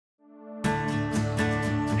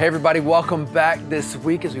Hey everybody, welcome back this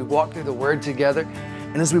week as we walk through the Word together.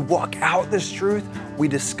 And as we walk out this truth, we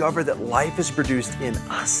discover that life is produced in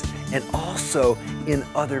us and also in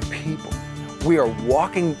other people. We are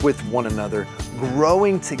walking with one another,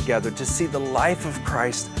 growing together to see the life of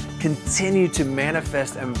Christ continue to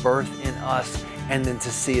manifest and birth in us, and then to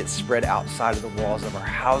see it spread outside of the walls of our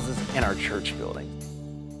houses and our church building.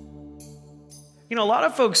 You know, a lot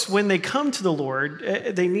of folks, when they come to the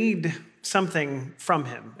Lord, they need something from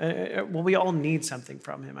Him. Well, we all need something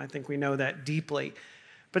from Him. I think we know that deeply.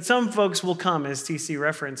 But some folks will come, as TC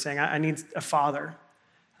referenced, saying, I need a father.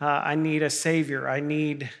 I need a savior. I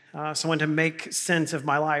need someone to make sense of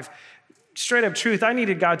my life. Straight up truth, I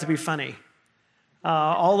needed God to be funny.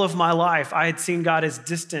 All of my life, I had seen God as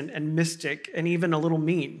distant and mystic and even a little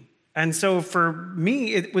mean. And so for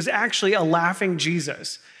me, it was actually a laughing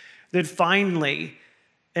Jesus that finally,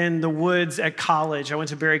 in the woods at college, I went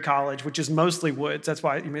to Berry College, which is mostly woods. That's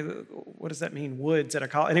why, what does that mean, woods at a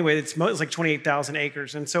college? Anyway, it's like 28,000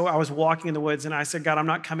 acres. And so I was walking in the woods and I said, God, I'm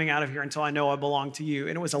not coming out of here until I know I belong to you.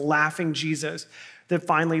 And it was a laughing Jesus that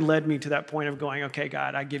finally led me to that point of going, okay,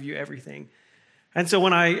 God, I give you everything. And so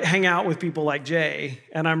when I hang out with people like Jay,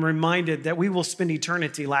 and I'm reminded that we will spend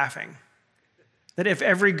eternity laughing, that if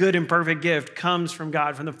every good and perfect gift comes from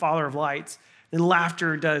God, from the Father of lights, then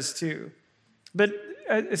laughter does too. But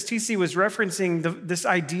as TC was referencing, this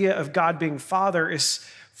idea of God being Father is,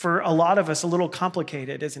 for a lot of us, a little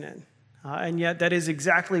complicated, isn't it? And yet that is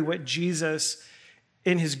exactly what Jesus,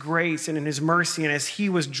 in His grace and in His mercy, and as He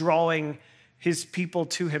was drawing His people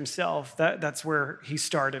to Himself, that's where He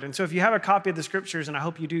started. And so if you have a copy of the Scriptures, and I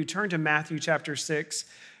hope you do, turn to Matthew chapter 6,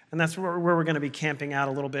 and that's where we're going to be camping out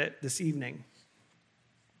a little bit this evening.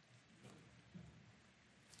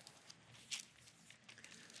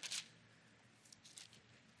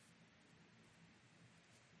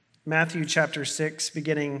 Matthew chapter 6,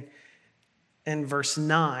 beginning in verse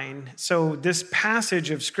 9. So this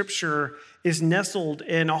passage of Scripture is nestled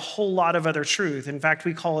in a whole lot of other truth. In fact,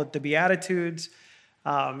 we call it the Beatitudes.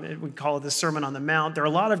 We call it the Sermon on the Mount. There are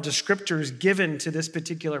a lot of descriptors given to this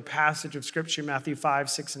particular passage of Scripture, Matthew 5,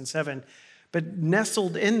 6, and 7. But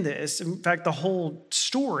nestled in this, in fact, the whole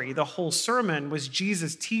story, the whole sermon was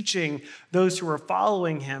Jesus teaching those who are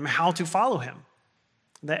following Him how to follow Him,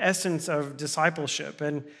 the essence of discipleship.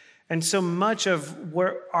 And so much of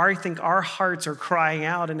where I think our hearts are crying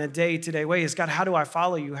out in a day-to-day way is, God, how do I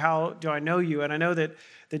follow you? How do I know you? And I know that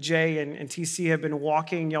Jay and TC have been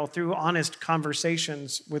walking y'all through honest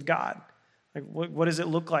conversations with God. Like, what does it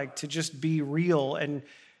look like to just be real? And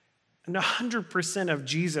 100% of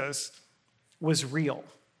Jesus was real.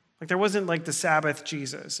 Like, there wasn't like the Sabbath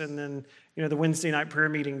Jesus, and then, the Wednesday night prayer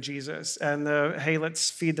meeting Jesus, and hey, let's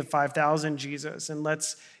feed the 5,000 Jesus, and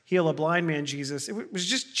let's heal a blind man Jesus. It was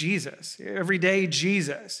just Jesus, everyday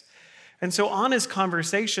Jesus. And so honest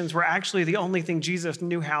conversations were actually the only thing Jesus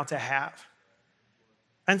knew how to have.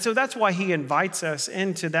 And so that's why He invites us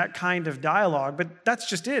into that kind of dialogue. But that's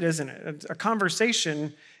just it, isn't it? A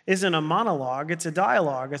conversation isn't a monologue, it's a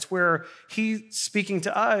dialogue. It's where He's speaking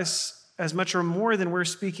to us as much or more than we're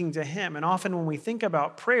speaking to Him. And often when we think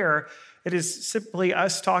about prayer, it is simply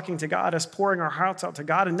us talking to God, us pouring our hearts out to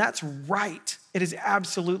God, and that's right. It is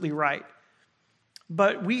absolutely right.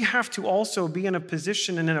 But we have to also be in a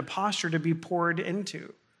position and in a posture to be poured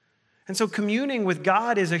into. And so communing with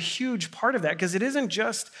God is a huge part of that, because it isn't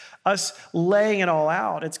just us laying it all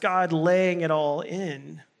out. It's God laying it all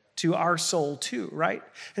in to our soul too, right?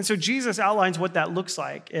 And so Jesus outlines what that looks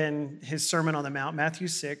like in His Sermon on the Mount, Matthew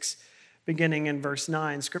 6, beginning in verse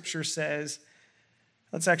 9. Scripture says,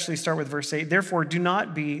 let's actually start with verse 8. Therefore, do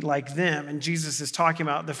not be like them. And Jesus is talking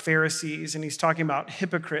about the Pharisees, and He's talking about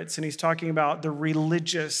hypocrites, and He's talking about the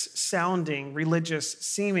religious-sounding,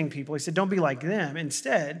 religious-seeming people. He said, don't be like them.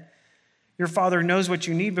 Instead, your Father knows what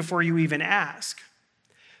you need before you even ask.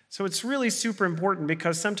 So it's really super important,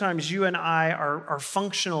 because sometimes you and I are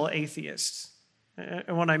functional atheists.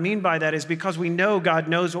 And what I mean by that is because we know God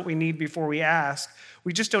knows what we need before we ask,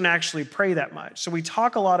 we just don't actually pray that much. So we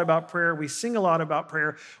talk a lot about prayer, we sing a lot about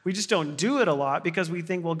prayer, we just don't do it a lot because we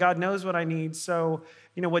think, well, God knows what I need, so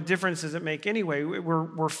what difference does it make anyway?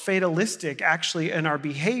 We're fatalistic actually in our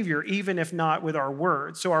behavior, even if not with our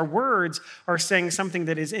words. So our words are saying something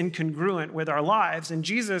that is incongruent with our lives. And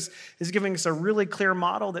Jesus is giving us a really clear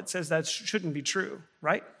model that says that shouldn't be true,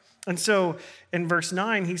 right? And so in verse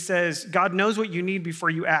 9, He says, God knows what you need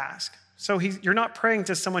before you ask. So you're not praying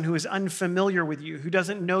to someone who is unfamiliar with you, who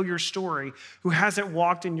doesn't know your story, who hasn't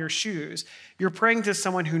walked in your shoes. You're praying to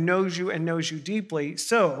someone who knows you and knows you deeply.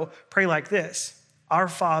 So pray like this: Our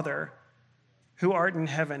Father, who art in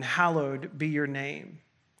heaven, hallowed be your name.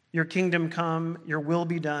 Your kingdom come, your will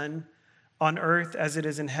be done on earth as it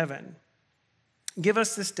is in heaven. Give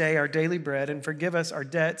us this day our daily bread and forgive us our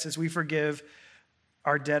debts as we forgive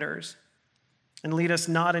our debtors. And lead us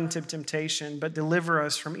not into temptation, but deliver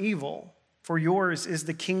us from evil. For yours is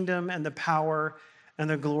the kingdom and the power and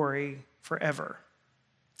the glory forever.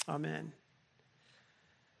 Amen.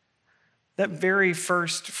 That very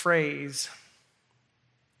first phrase,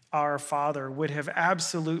 our Father, would have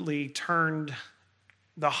absolutely turned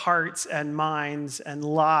the hearts and minds and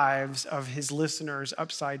lives of his listeners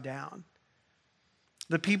upside down.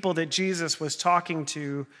 The people that Jesus was talking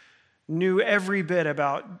to knew every bit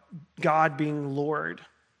about God being Lord,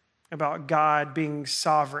 about God being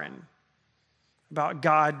sovereign, about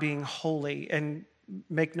God being holy, and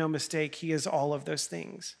make no mistake, he is all of those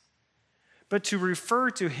things. But to refer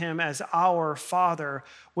to him as our Father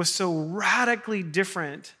was so radically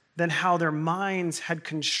different than how their minds had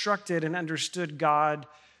constructed and understood God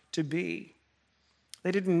to be.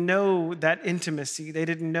 They didn't know that intimacy. They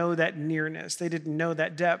didn't know that nearness. They didn't know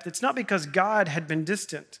that depth. It's not because God had been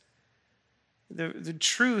distant. The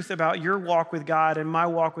truth about your walk with God and my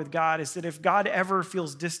walk with God is that if God ever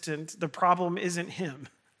feels distant, the problem isn't him.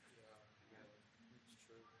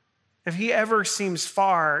 If he ever seems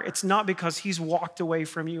far, it's not because he's walked away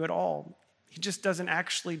from you at all. He just doesn't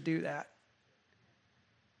actually do that.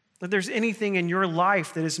 If there's anything in your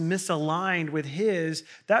life that is misaligned with his,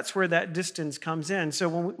 that's where that distance comes in. So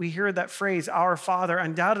when we hear that phrase, our Father,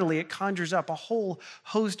 undoubtedly it conjures up a whole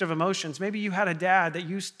host of emotions. Maybe you had a dad that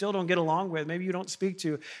you still don't get along with. Maybe you don't speak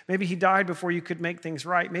to. Maybe he died before you could make things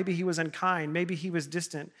right. Maybe he was unkind. Maybe he was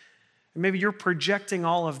distant. And maybe you're projecting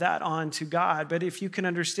all of that onto God. But if you can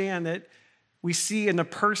understand that we see in the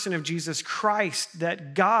person of Jesus Christ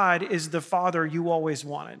that God is the Father you always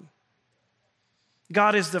wanted.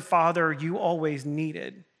 God is the Father you always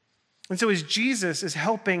needed. And so as Jesus is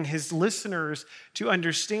helping his listeners to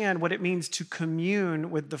understand what it means to commune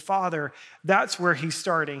with the Father, that's where he's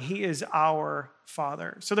starting. He is our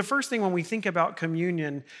Father. So the first thing when we think about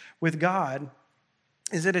communion with God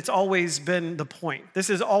is that it's always been the point. This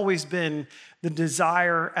has always been the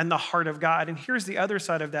desire and the heart of God. And here's the other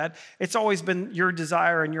side of that. It's always been your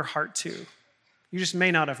desire and your heart too. You just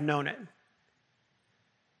may not have known it.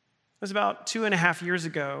 It was about 2.5 years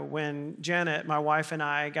ago when Janet, my wife, and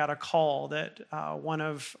I got a call that one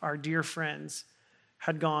of our dear friends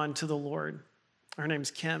had gone to the Lord. Her name's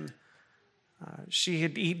Kim. She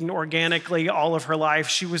had eaten organically all of her life.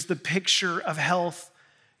 She was the picture of health.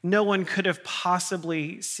 No one could have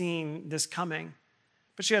possibly seen this coming.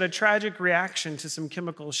 But she had a tragic reaction to some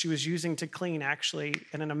chemicals she was using to clean, actually.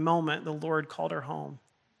 And in a moment, the Lord called her home.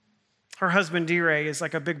 Her husband, D-Ray, is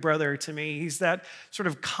like a big brother to me. He's that sort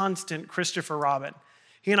of constant Christopher Robin.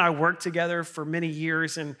 He and I worked together for many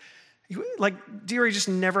years, and D-Ray just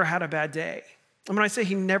never had a bad day. And when I say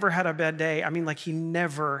he never had a bad day, I mean like he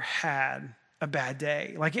never had a bad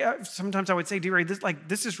day. Sometimes I would say, D-Ray,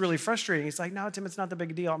 this is really frustrating. He's like, no, Tim, it's not the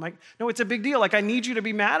big deal. I'm like, no, it's a big deal. I need you to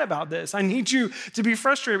be mad about this. I need you to be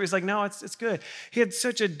frustrated. He's like, no, it's good. He had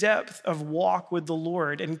such a depth of walk with the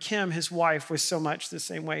Lord. And Kim, his wife, was so much the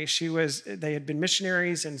same way. They had been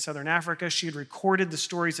missionaries in Southern Africa. She had recorded the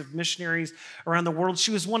stories of missionaries around the world.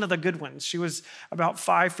 She was one of the good ones. She was about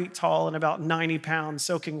 5 feet tall and about 90 pounds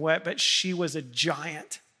soaking wet, but she was a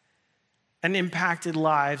giant and impacted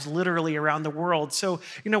lives literally around the world. So,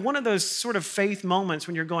 one of those sort of faith moments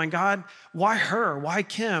when you're going, God, why her? Why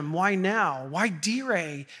Kim? Why now? Why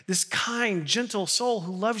D-Ray? This kind, gentle soul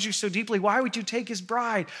who loves you so deeply. Why would you take his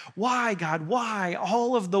bride? Why, God? Why?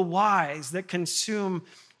 All of the whys that consume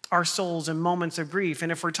our souls in moments of grief.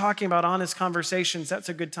 And if we're talking about honest conversations, that's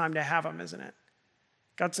a good time to have them, isn't it?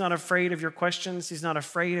 God's not afraid of your questions. He's not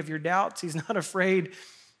afraid of your doubts. He's not afraid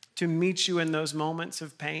to meet you in those moments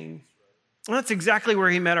of pain. And that's exactly where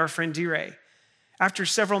he met our friend D-Ray. After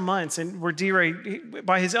several months, and where D-Ray,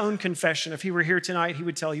 by his own confession, if he were here tonight, he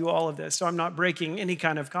would tell you all of this. So I'm not breaking any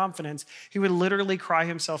kind of confidence. He would literally cry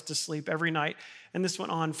himself to sleep every night. And this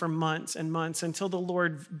went on for months and months until the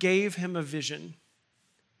Lord gave him a vision.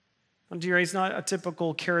 D-Ray's not a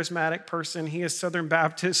typical charismatic person. He is Southern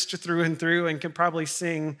Baptist through and through and can probably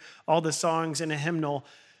sing all the songs in a hymnal.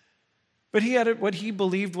 But he had what he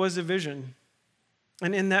believed was a vision.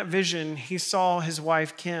 And in that vision, he saw his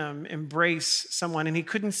wife, Kim, embrace someone, and he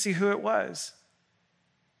couldn't see who it was.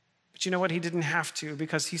 But you know what? He didn't have to,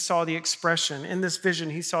 because he saw the expression. In this vision,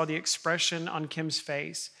 he saw the expression on Kim's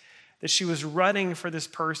face, that she was running for this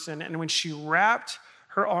person. And when she wrapped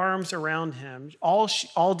her arms around him. All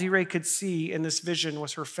D-Ray could see in this vision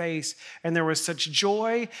was her face, and there was such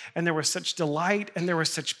joy, and there was such delight, and there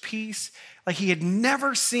was such peace. Like he had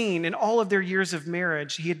never seen in all of their years of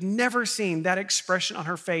marriage, he had never seen that expression on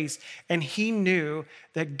her face, and he knew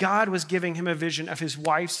that God was giving him a vision of his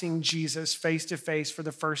wife seeing Jesus face to face for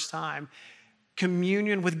the first time.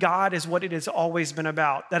 Communion with God is what it has always been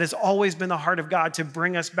about. That has always been the heart of God, to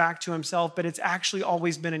bring us back to himself, but it's actually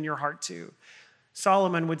always been in your heart too.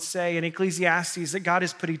 Solomon would say in Ecclesiastes that God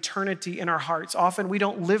has put eternity in our hearts. Often we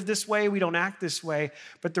don't live this way, we don't act this way,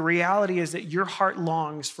 but the reality is that your heart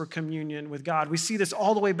longs for communion with God. We see this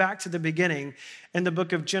all the way back to the beginning in the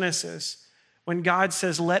book of Genesis, when God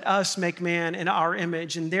says, let us make man in our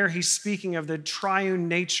image. And there he's speaking of the triune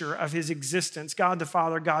nature of his existence, God the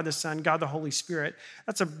Father, God the Son, God the Holy Spirit.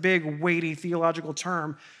 That's a big, weighty theological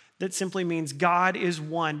term that simply means God is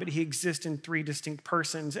one, but he exists in three distinct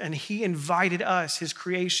persons. And he invited us, his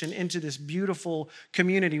creation, into this beautiful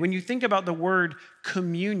community. When you think about the word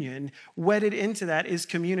communion, wedded into that is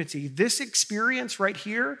community. This experience right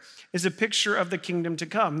here is a picture of the kingdom to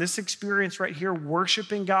come. This experience right here,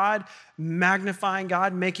 worshiping God, magnifying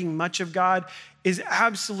God, making much of God, is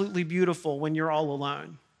absolutely beautiful when you're all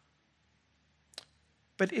alone.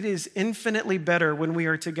 But it is infinitely better when we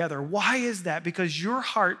are together. Why is that? Because your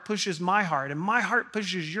heart pushes my heart, and my heart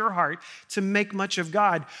pushes your heart to make much of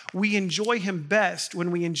God. We enjoy him best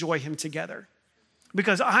when we enjoy him together.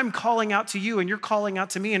 Because I'm calling out to you and you're calling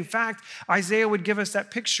out to me. In fact, Isaiah would give us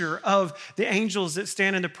that picture of the angels that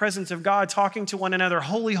stand in the presence of God talking to one another.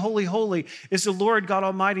 Holy, holy, holy is the Lord God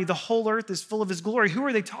Almighty. The whole earth is full of his glory. Who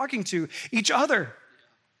are they talking to? Each other.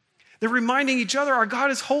 They're reminding each other, our God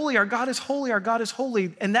is holy, our God is holy, our God is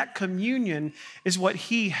holy. And that communion is what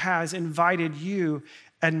he has invited you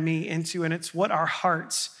and me into. And it's what our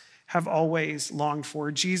hearts have always longed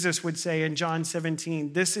for. Jesus would say in John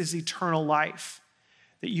 17, this is eternal life,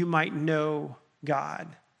 that you might know God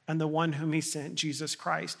and the one whom he sent, Jesus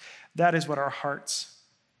Christ. That is what our hearts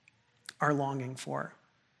are longing for.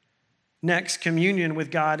 Next, communion with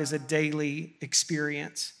God is a daily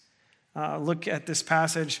experience. Look at this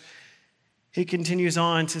passage. He continues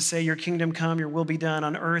on to say, your kingdom come, your will be done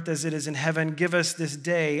on earth as it is in heaven. Give us this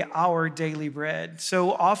day our daily bread.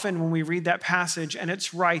 So often when we read that passage, and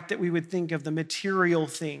it's right that we would think of the material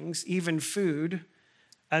things, even food,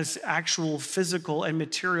 as actual physical and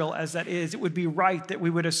material as that is, it would be right that we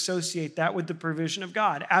would associate that with the provision of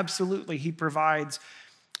God. Absolutely, he provides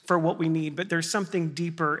for what we need, but there's something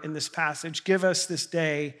deeper in this passage. Give us this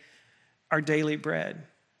day our daily bread.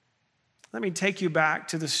 Let me take you back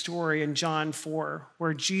to the story in John 4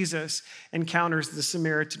 where Jesus encounters the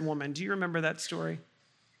Samaritan woman. Do you remember that story?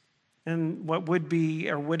 And what would be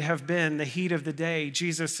or would have been the heat of the day,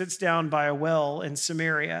 Jesus sits down by a well in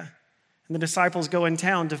Samaria, and the disciples go in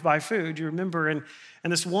town to buy food. You remember? And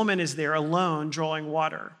this woman is there alone drawing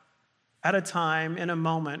water at a time, in a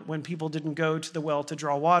moment when people didn't go to the well to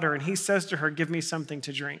draw water. And he says to her, give me something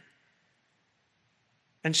to drink.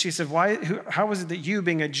 And she said, how was it that you,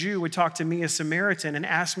 being a Jew, would talk to me, a Samaritan, and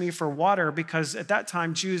ask me for water? Because at that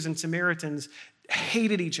time, Jews and Samaritans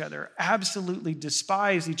hated each other, absolutely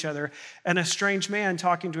despised each other. And a strange man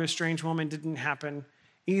talking to a strange woman didn't happen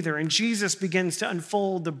either. And Jesus begins to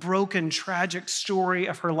unfold the broken, tragic story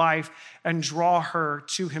of her life and draw her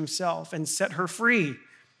to himself and set her free.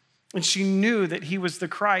 And she knew that he was the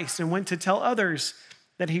Christ and went to tell others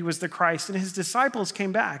that he was the Christ. And his disciples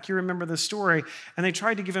came back. You remember the story. And they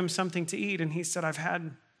tried to give him something to eat. And he said, I've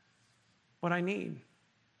had what I need.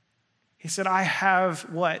 He said, I have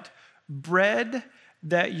what? Bread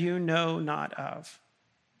that you know not of.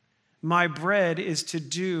 My bread is to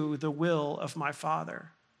do the will of my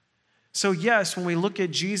Father. So yes, when we look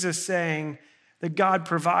at Jesus saying that God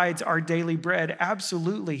provides our daily bread,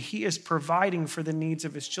 absolutely, he is providing for the needs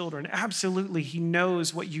of his children. Absolutely, he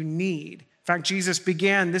knows what you need. In fact, Jesus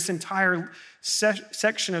began this entire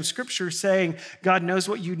section of scripture saying, God knows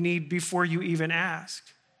what you need before you even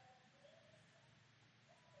asked.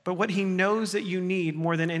 But what he knows that you need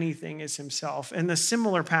more than anything is himself. In the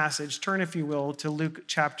similar passage, turn, if you will, to Luke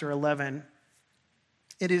chapter 11.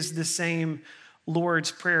 It is the same Lord's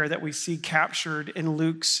Prayer that we see captured in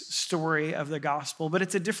Luke's story of the gospel, but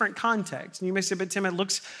it's a different context. And you may say, but Tim, it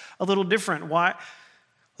looks a little different. Why?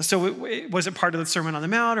 So was it part of the Sermon on the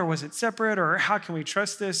Mount, or was it separate, or how can we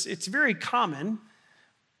trust this? It's very common.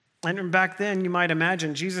 And back then, you might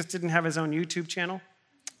imagine, Jesus didn't have his own YouTube channel.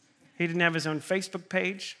 He didn't have his own Facebook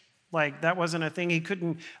page. Like, that wasn't a thing. He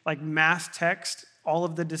couldn't, mass text all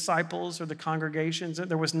of the disciples or the congregations.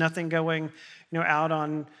 There was nothing going, out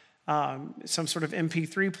on some sort of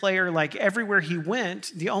MP3 player. Like everywhere he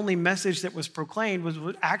went, the only message that was proclaimed was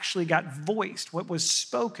what actually got voiced, what was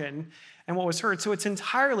spoken and what was heard. So it's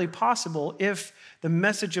entirely possible, if the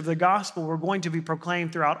message of the gospel were going to be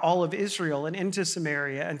proclaimed throughout all of Israel and into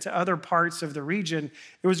Samaria and to other parts of the region,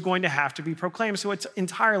 it was going to have to be proclaimed. So it's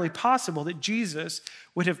entirely possible that Jesus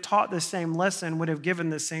would have taught the same lesson, would have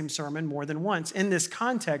given the same sermon more than once. In this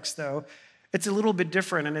context, though, it's a little bit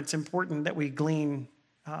different, and it's important that we glean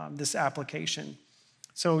this application.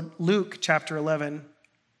 So Luke chapter 11,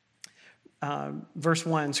 verse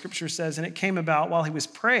 1, scripture says, "And it came about while he was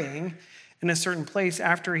praying in a certain place,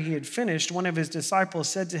 after he had finished, one of his disciples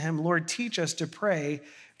said to him, 'Lord, teach us to pray,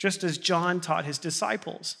 just as John taught his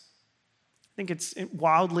disciples.'" I think it's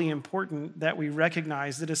wildly important that we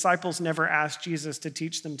recognize the disciples never asked Jesus to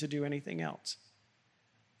teach them to do anything else.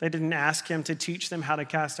 They didn't ask him to teach them how to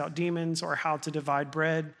cast out demons or how to divide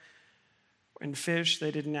bread and fish. They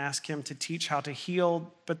didn't ask him to teach how to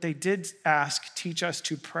heal, but they did ask, "Teach us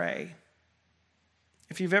to pray."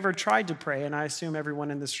 If you've ever tried to pray, and I assume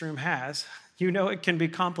everyone in this room has, you know it can be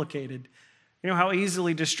complicated. You know how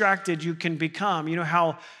easily distracted you can become. You know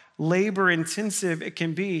how labor-intensive it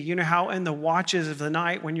can be. You know how in the watches of the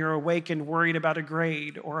night when you're awake and worried about a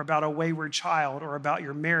grade or about a wayward child or about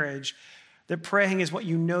your marriage, that praying is what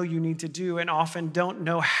you know you need to do and often don't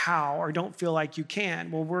know how or don't feel like you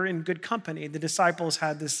can. Well, we're in good company. The disciples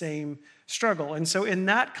had the same struggle. And so in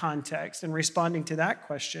that context, in responding to that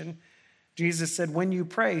question, Jesus said, "When you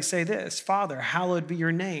pray, say this, 'Father, hallowed be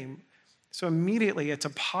your name.'" So immediately it's a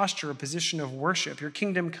posture, a position of worship. "Your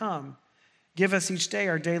kingdom come. Give us each day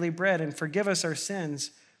our daily bread and forgive us our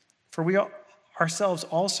sins, for we ourselves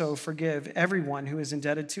also forgive everyone who is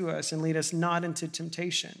indebted to us, and lead us not into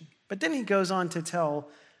temptation." But then he goes on to tell,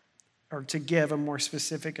 or to give a more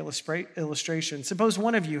specific illustration. Suppose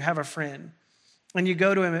one of you have a friend, and you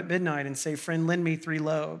go to him at midnight and say, "Friend, lend me 3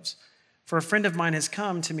 loaves. For a friend of mine has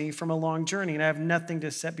come to me from a long journey, and I have nothing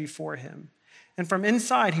to set before him." And from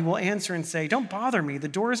inside he will answer and say, "Don't bother me. The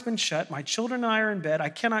door has been shut. My children and I are in bed. I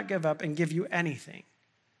cannot give up and give you anything."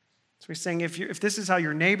 So he's saying, if this is how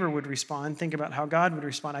your neighbor would respond, think about how God would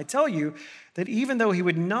respond. I tell you that even though he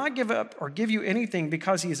would not give up or give you anything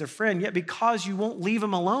because he is a friend, yet because you won't leave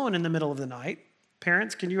him alone in the middle of the night.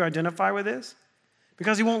 Parents, can you identify with this?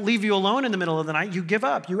 Because he won't leave you alone in the middle of the night, you give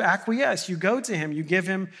up, you acquiesce, you go to him, you give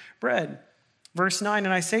him bread. Verse 9,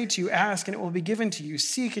 "And I say to you, ask and it will be given to you.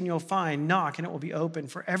 Seek and you'll find. Knock and it will be open.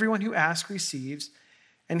 For everyone who asks receives,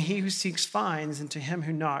 and he who seeks finds, and to him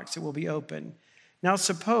who knocks it will be open. Now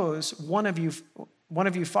suppose one of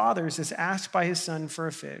you fathers is asked by his son for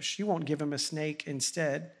a fish. You won't give him a snake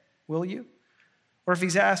instead, will you? Or if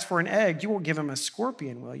he's asked for an egg, you won't give him a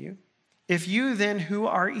scorpion, will you? If you then, who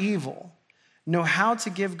are evil, know how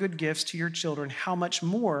to give good gifts to your children, how much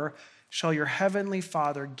more shall your heavenly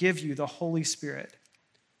Father give you the Holy Spirit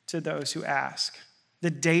to those who ask?"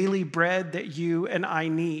 The daily bread that you and I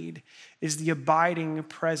need is the abiding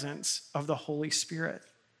presence of the Holy Spirit.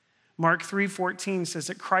 Mark 3:14 says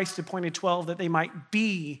that Christ appointed 12 that they might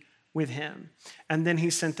be with him, and then he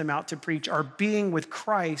sent them out to preach. Our being with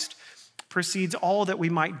Christ precedes all that we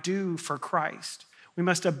might do for Christ. We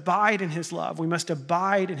must abide in his love. We must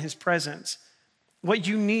abide in his presence. What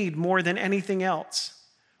you need more than anything else,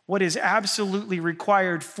 what is absolutely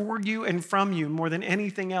required for you and from you more than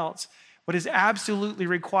anything else, what is absolutely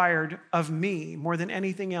required of me more than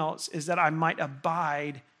anything else, is that I might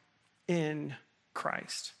abide in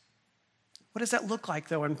Christ. What does that look like,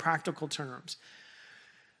 though, in practical terms?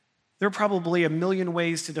 There are probably a million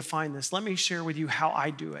ways to define this. Let me share with you how I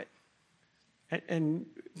do it. And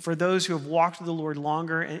for those who have walked with the Lord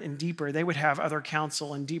longer and deeper, they would have other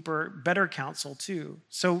counsel and deeper, better counsel too.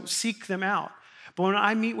 So seek them out. But when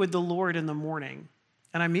I meet with the Lord in the morning,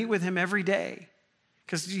 and I meet with him every day,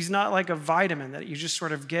 because he's not like a vitamin that you just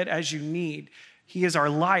sort of get as you need. He is our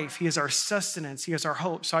life. He is our sustenance. He is our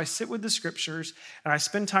hope. So I sit with the scriptures and I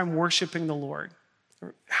spend time worshiping the Lord.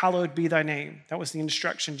 Hallowed be thy name. That was the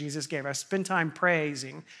instruction Jesus gave. I spend time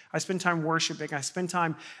praising. I spend time worshiping. I spend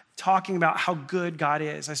time talking about how good God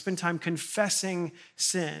is. I spend time confessing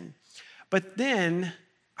sin. But then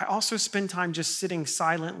I also spend time just sitting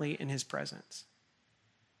silently in his presence.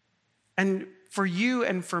 And for you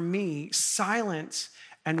and for me, silence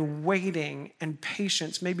and waiting and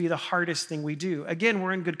patience may be the hardest thing we do. Again,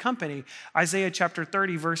 we're in good company. Isaiah chapter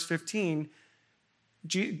 30, verse 15,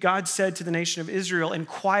 God said to the nation of Israel, "In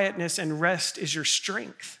quietness and rest is your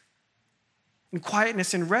strength." In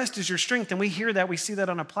quietness and rest is your strength. And we hear that, we see that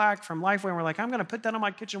on a plaque from Lifeway, and we're like, I'm going to put that on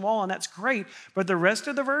my kitchen wall, and that's great. But the rest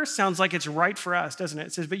of the verse sounds like it's right for us, doesn't it?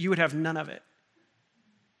 It says, but you would have none of it.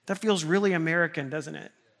 That feels really American, doesn't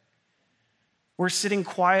it? We're sitting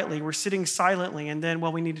quietly, we're sitting silently, and then,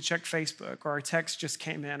 well, we need to check Facebook, or our text just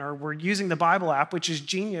came in, or we're using the Bible app, which is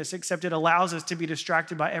genius, except it allows us to be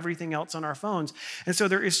distracted by everything else on our phones. And so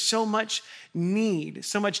there is so much need,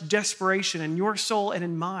 so much desperation in your soul and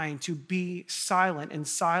in mine to be silent, and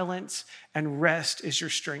silence and rest is your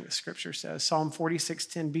strength, Scripture says. Psalm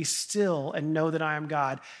 46:10, be still and know that I am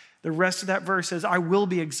God. The rest of that verse says, I will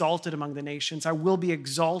be exalted among the nations. I will be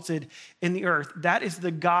exalted in the earth. That is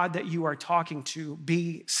the God that you are talking to.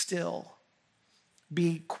 Be still,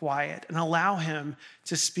 be quiet, and allow him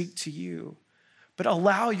to speak to you. But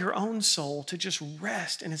allow your own soul to just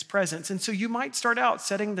rest in his presence. And so you might start out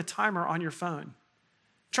setting the timer on your phone.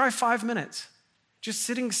 Try 5 minutes, just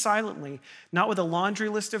sitting silently, not with a laundry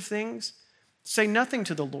list of things. Say nothing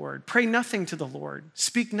to the Lord. Pray nothing to the Lord.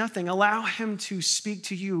 Speak nothing. Allow him to speak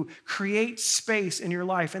to you. Create space in your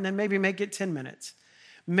life, and then maybe make it 10 minutes.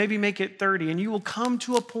 Maybe make it 30, and you will come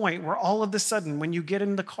to a point where all of a sudden, when you get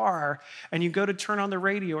in the car and you go to turn on the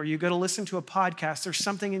radio or you go to listen to a podcast, there's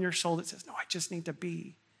something in your soul that says, no, I just need to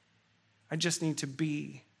be. I just need to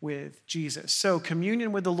be with Jesus. So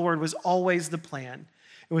communion with the Lord was always the plan.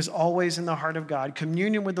 It was always in the heart of God.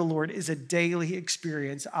 Communion with the Lord is a daily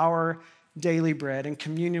experience, our daily bread, and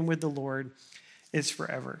communion with the Lord is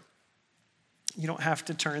forever. You don't have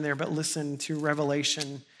to turn there, but listen to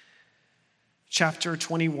Revelation chapter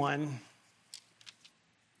 21.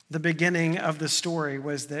 The beginning of the story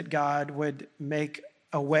was that God would make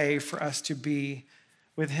a way for us to be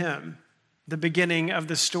with him. The beginning of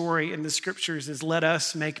the story in the scriptures is let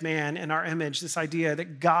us make man in our image. This idea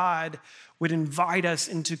that God would invite us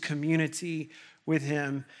into community with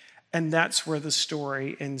him. And that's where the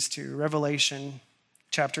story ends to. Revelation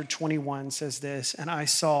chapter 21 says this, and I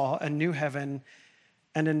saw a new heaven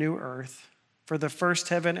and a new earth, for the first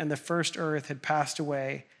heaven and the first earth had passed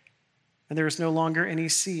away, and there was no longer any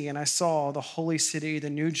sea. And I saw the holy city, the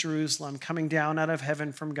new Jerusalem, coming down out of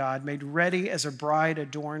heaven from God, made ready as a bride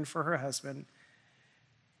adorned for her husband.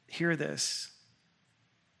 Hear this.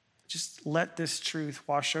 Just let this truth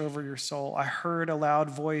wash over your soul. I heard a loud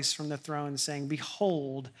voice from the throne saying,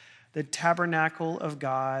 behold, the tabernacle of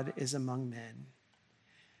God is among men,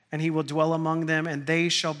 and he will dwell among them, and they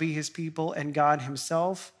shall be his people, and God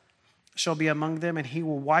himself shall be among them, and he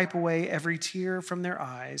will wipe away every tear from their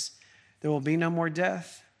eyes. There will be no more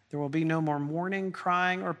death. There will be no more mourning,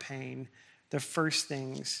 crying, or pain. The first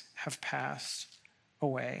things have passed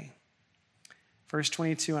away. Verse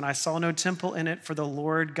 22, and I saw no temple in it, for the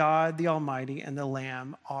Lord God, the Almighty, and the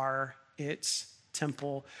Lamb are its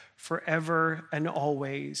temple. Forever and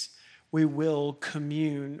always we will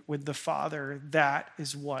commune with the Father. That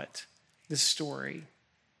is what this story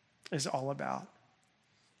is all about.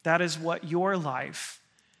 That is what your life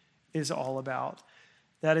is all about.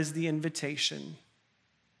 That is the invitation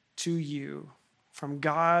to you from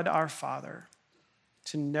God our Father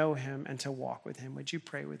to know him and to walk with him. Would you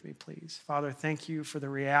pray with me, please? Father, thank you for the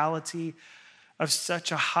reality of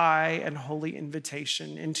such a high and holy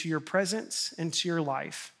invitation into your presence, into your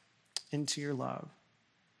life, into your love.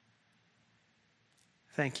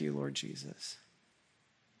 Thank you, Lord Jesus.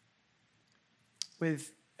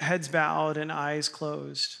 With heads bowed and eyes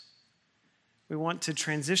closed, we want to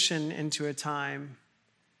transition into a time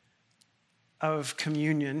of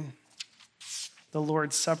communion, the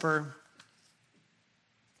Lord's Supper.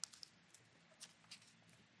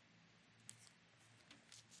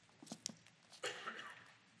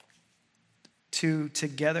 To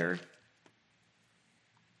together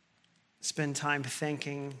spend time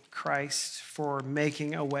thanking Christ for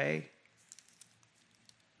making a way.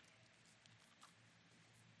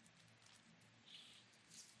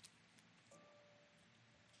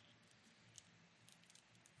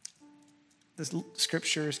 The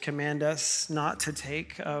scriptures command us not to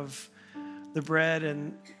take of the bread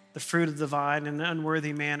and the fruit of the vine in an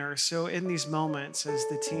unworthy manner. So in these moments, as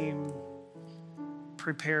the team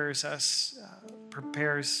prepares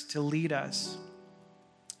to lead us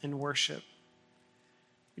in worship,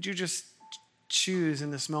 would you just choose in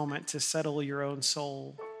this moment to settle your own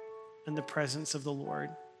soul in the presence of the Lord?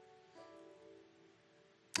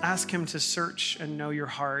 Ask him to search and know your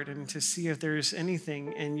heart and to see if there's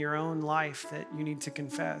anything in your own life that you need to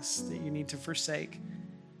confess, that you need to forsake,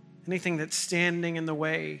 anything that's standing in the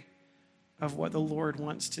way of what the Lord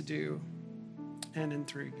wants to do in and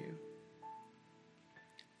through you.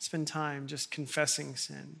 Spend time just confessing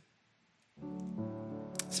sin.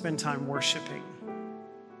 Spend time worshiping.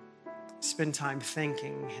 Spend time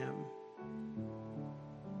thanking him.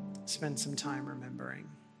 Spend some time remembering.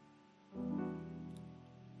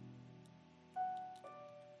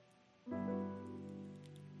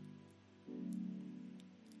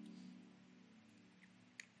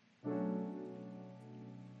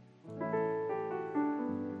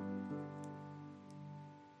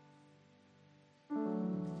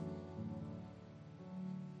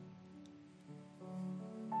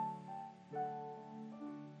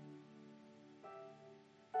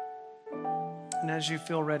 And as you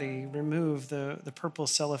feel ready, remove the purple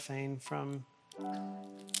cellophane from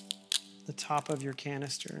the top of your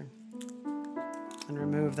canister and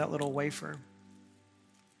remove that little wafer.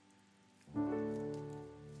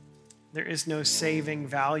 There is no saving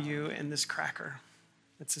value in this cracker.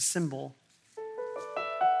 It's a symbol.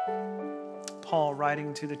 Paul,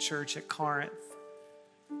 writing to the church at Corinth,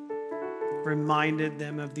 reminded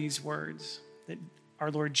them of these words, that our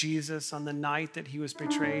Lord Jesus, on the night that he was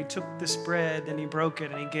betrayed, took this bread and he broke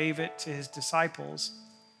it and he gave it to his disciples.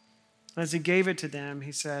 And as he gave it to them,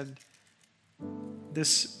 he said,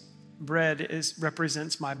 this bread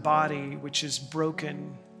represents my body, which is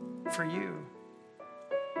broken for you.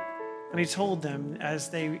 And he told them as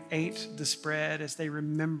they ate this bread, as they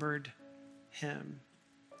remembered him,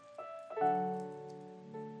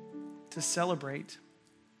 to celebrate,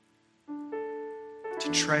 to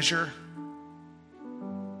treasure,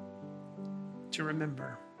 to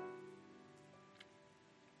remember.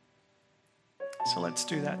 So let's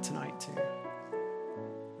do that tonight too.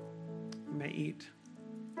 You may eat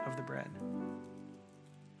of the bread.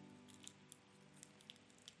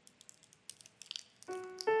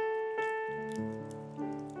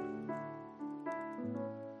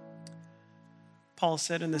 Paul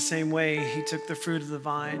said in the same way, he took the fruit of the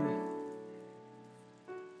vine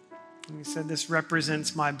and he said, this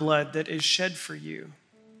represents my blood that is shed for you.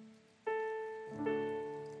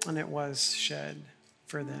 And it was shed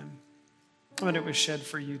for them, but it was shed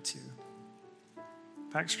for you too.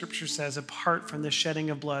 In fact, Scripture says, apart from the shedding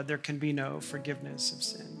of blood, there can be no forgiveness of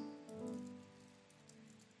sin.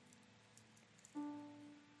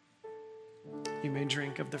 You may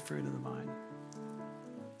drink of the fruit of the vine.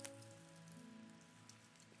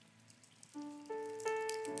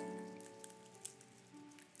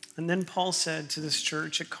 And then Paul said to this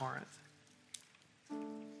church at Corinth,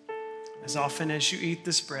 as often as you eat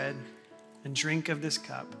this bread and drink of this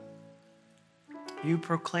cup, you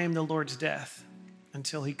proclaim the Lord's death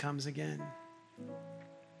until he comes again.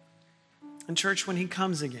 And church, when he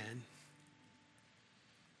comes again,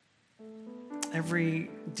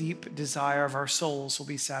 every deep desire of our souls will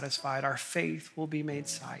be satisfied. Our faith will be made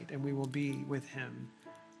sight, and we will be with him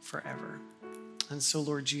forever. And so,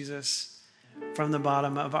 Lord Jesus, from the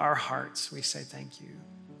bottom of our hearts, we say thank you.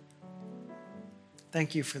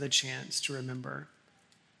 Thank you for the chance to remember.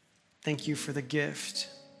 Thank you for the gift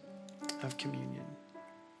of communion.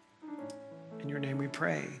 In your name we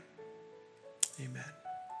pray. Amen.